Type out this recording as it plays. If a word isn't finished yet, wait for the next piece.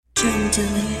Damn.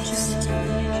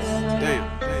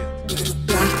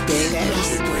 Blockbangaz.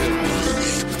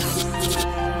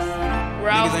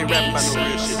 Niggas ain't rapping about no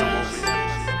real shit no more,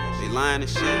 man. They lying and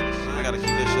shit. I gotta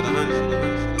keep that shit 100.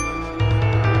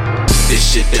 This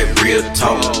shit that real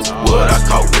talk, what I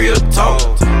call real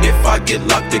talk. If I get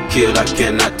locked or killed, I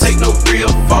cannot take no real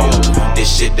fault. This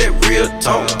shit that real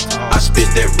talk, I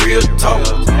spit that real talk.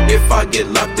 If I get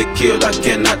locked or killed, I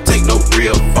cannot take no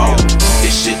real fault.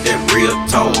 This shit that real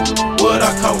talk, what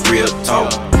I call real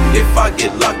talk. If I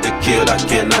get locked or killed, I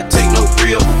cannot take no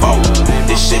real fault.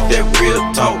 This shit that real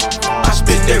talk, I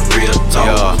spit that real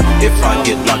talk. If I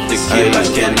get locked or killed, I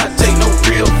cannot take no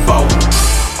real fault.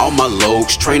 All my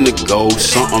logs train to go,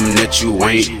 something that you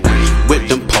ain't. With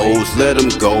them poles, let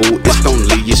them go, it's gon'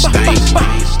 leave you stained.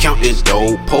 Counting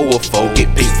dough, pour a foe,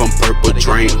 get pink from purple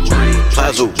drain.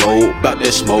 Plaza Road, bout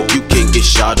that smoke, you can get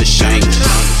shot of shame.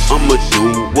 I'ma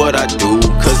do what I do,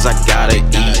 cause I gotta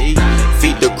eat.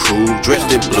 Feed the crew,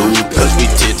 dressed in blue, cause we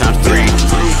 10 times 3.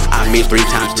 I mean 3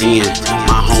 times 10,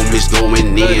 my homies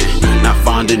going in. Not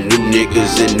finding new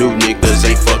niggas, and new niggas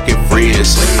ain't fucking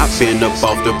friends. I been up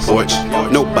off the porch,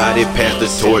 nobody passed the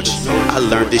torch. I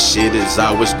learned this shit as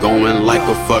I was going like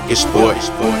a fucking sport.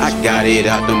 I got it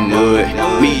out the mud,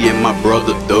 me and my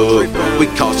brother Thug. We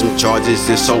caught some charges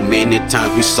and so many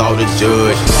times we saw the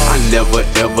judge. I never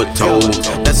ever told,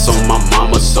 that's on my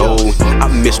mama's soul. I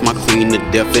miss my queen to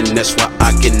death and that's why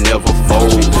I can never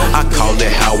fold. I call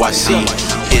it how I see,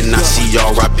 and I see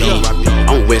R.I.P.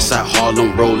 On Westside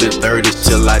Harlem rolling 30s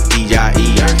till I D.I.E.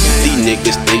 These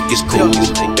niggas think it's cool,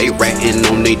 they ratting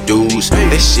on they dues.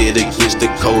 That shit against the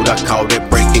code, I call that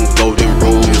breaking golden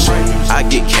rules. I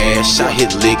get cash, I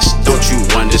hit licks, don't you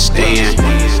understand?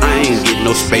 I ain't get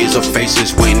no spades or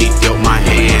faces when he dealt my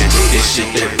hand. This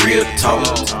shit that real talk,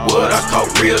 what I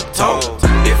call real talk.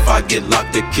 If I get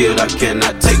locked or killed, I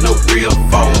cannot take no real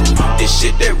fault. This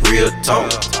shit that real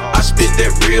talk, I spit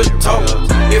that real talk.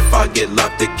 If I get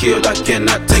locked or killed, I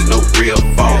cannot take no real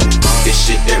fault. This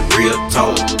shit that real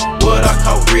talk, what I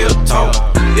call real talk.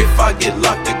 If I get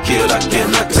locked or killed, I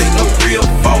cannot take no real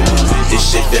fault. This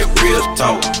shit that real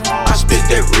talk, I spit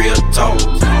that real talk.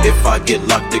 If I get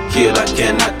locked or killed, I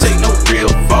cannot take no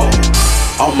real fault.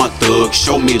 All my thugs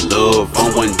show me love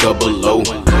on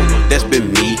 100. That's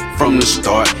been me from the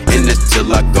start, and that's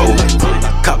till I go.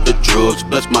 Cop the drugs,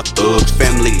 bless my thugs,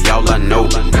 family, all I know.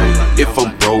 If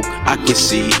I'm broke, I can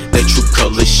see that true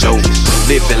colors show.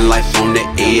 Living life on the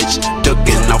edge,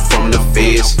 ducking off from the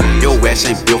feds. Your ass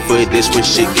ain't built for this, when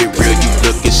shit get real, you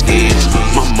looking scared.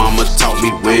 My mama taught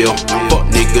me well, fuck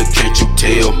nigga, can't you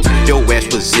tell? Your ass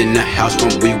was in the house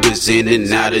when we was in and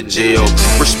out of jail.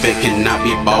 Respect cannot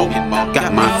be bought,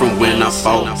 got mine from when I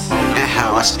fought. And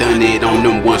how I stunned it on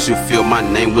them ones who feel my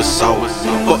name was salt.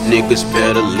 Fuck niggas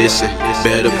better listen,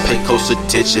 better pay close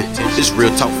attention. This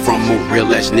real talk from a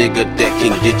real ass nigga that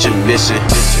can get you missing.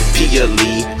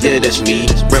 PLE, yeah that's me,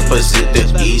 represent the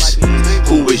East.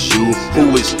 Who is you,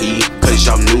 who is E, cause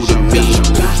y'all new to me.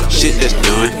 Shit that's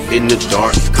done in the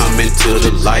dark, coming to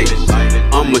the light.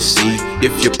 I'ma see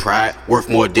if your pride worth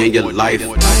more than your life.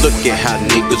 Look at how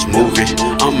niggas moving,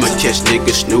 I'ma catch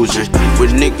niggas snoozing. When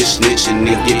niggas snitching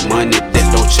and get money, that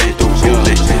don't change the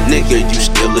ruling. Nigga, you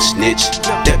still a snitch,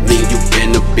 that mean you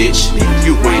been a bitch.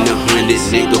 You ain't 100,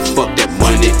 nigga, fuck that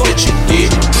money that you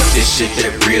get. This shit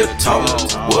that real talk,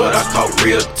 what I call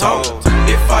real talk.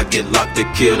 If I get locked or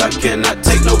killed, I cannot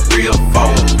take no real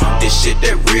fault. This shit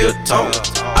that real talk,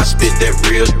 I spit that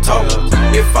real talk.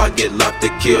 If I get locked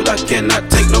or killed, I cannot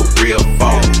take no real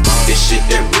fault. This shit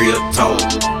that real talk,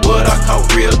 what I call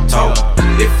real talk.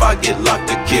 If I get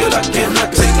locked or killed, I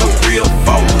cannot take no real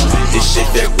fault. This shit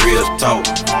that real talk,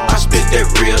 I spit that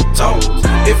real talk.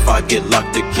 If I get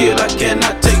locked or killed, I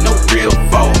cannot take no real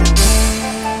fault.